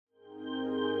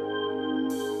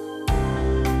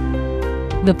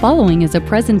The following is a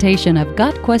presentation of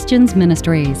Got Questions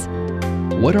Ministries.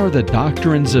 What are the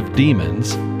doctrines of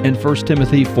demons? In 1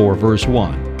 Timothy 4, verse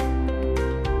 1.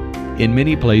 In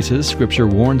many places, Scripture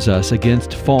warns us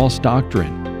against false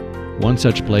doctrine. One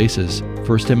such place is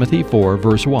 1 Timothy 4,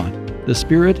 verse 1. The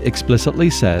Spirit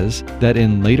explicitly says that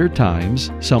in later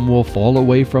times some will fall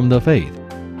away from the faith,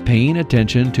 paying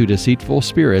attention to deceitful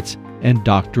spirits and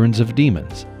doctrines of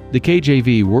demons. The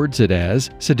KJV words it as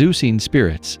seducing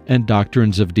spirits and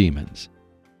doctrines of demons.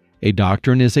 A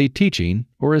doctrine is a teaching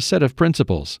or a set of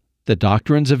principles. The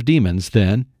doctrines of demons,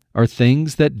 then, are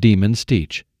things that demons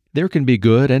teach. There can be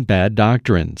good and bad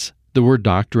doctrines. The word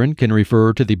doctrine can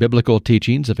refer to the biblical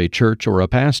teachings of a church or a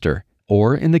pastor,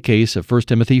 or, in the case of 1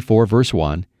 Timothy 4, verse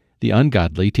 1, the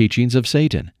ungodly teachings of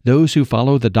Satan. Those who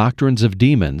follow the doctrines of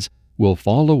demons will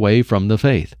fall away from the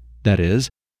faith. That is,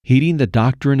 heeding the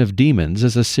doctrine of demons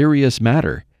is a serious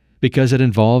matter because it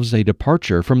involves a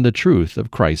departure from the truth of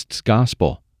Christ's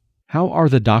gospel. How are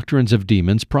the doctrines of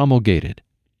demons promulgated?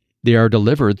 They are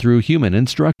delivered through human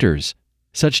instructors.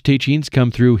 Such teachings come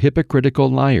through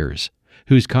hypocritical liars,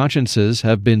 whose consciences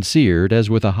have been seared as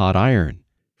with a hot iron.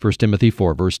 1 Timothy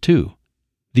 4, verse 2.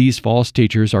 These false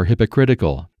teachers are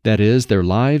hypocritical, that is, their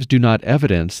lives do not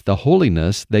evidence the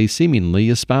holiness they seemingly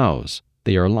espouse.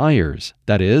 They are liars,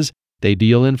 that is, they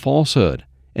deal in falsehood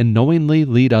and knowingly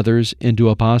lead others into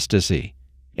apostasy.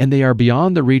 And they are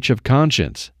beyond the reach of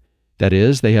conscience. That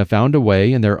is, they have found a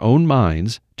way in their own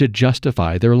minds to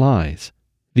justify their lies.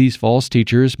 These false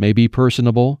teachers may be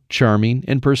personable, charming,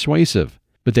 and persuasive,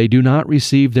 but they do not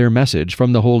receive their message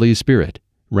from the Holy Spirit.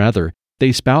 Rather,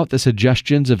 they spout the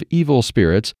suggestions of evil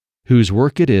spirits whose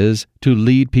work it is to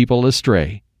lead people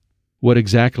astray. What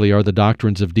exactly are the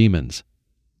doctrines of demons?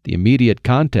 The immediate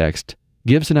context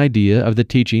gives an idea of the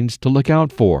teachings to look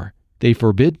out for. They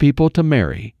forbid people to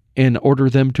marry and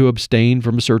order them to abstain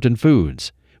from certain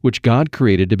foods, which God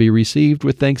created to be received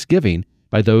with thanksgiving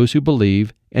by those who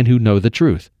believe and who know the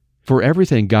truth. For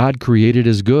everything God created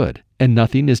is good, and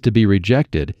nothing is to be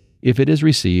rejected if it is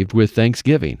received with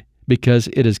thanksgiving, because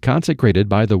it is consecrated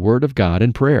by the Word of God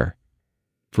and prayer.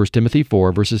 1 Timothy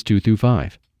 4, verses 2 through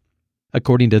 5.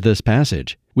 According to this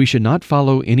passage, we should not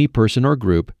follow any person or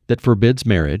group that forbids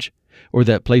marriage, or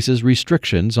that places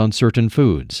restrictions on certain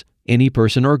foods. Any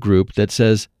person or group that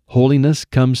says holiness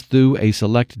comes through a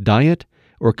select diet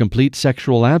or complete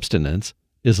sexual abstinence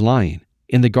is lying.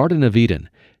 In the Garden of Eden,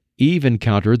 Eve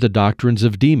encountered the doctrines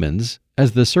of demons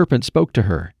as the serpent spoke to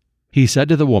her. He said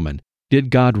to the woman, "Did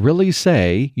God really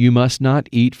say you must not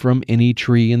eat from any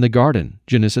tree in the garden?"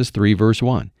 Genesis 3, verse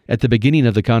 1. At the beginning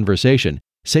of the conversation,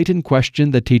 Satan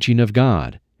questioned the teaching of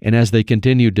God, and as they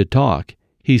continued to talk,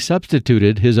 he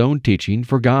substituted his own teaching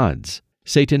for God's.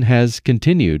 Satan has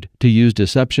continued to use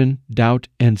deception, doubt,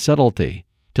 and subtlety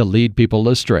to lead people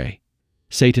astray.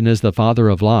 Satan is the father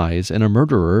of lies and a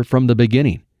murderer from the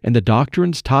beginning, and the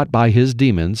doctrines taught by his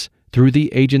demons through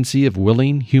the agency of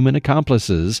willing human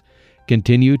accomplices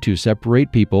continue to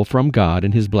separate people from God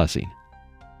and his blessing.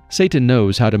 Satan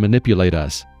knows how to manipulate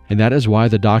us, and that is why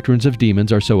the doctrines of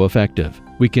demons are so effective.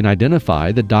 We can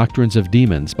identify the doctrines of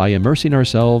demons by immersing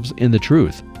ourselves in the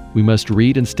truth. We must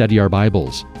read and study our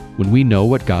Bibles. When we know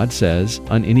what God says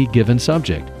on any given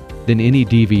subject, then any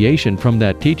deviation from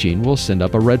that teaching will send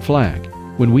up a red flag.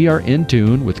 When we are in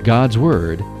tune with God's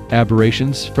Word,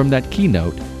 aberrations from that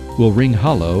keynote will ring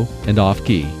hollow and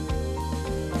off-key.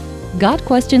 Got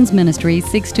Questions Ministries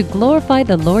seeks to glorify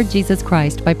the Lord Jesus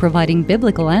Christ by providing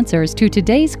biblical answers to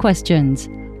today's questions.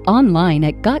 Online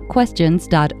at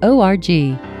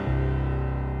gotquestions.org.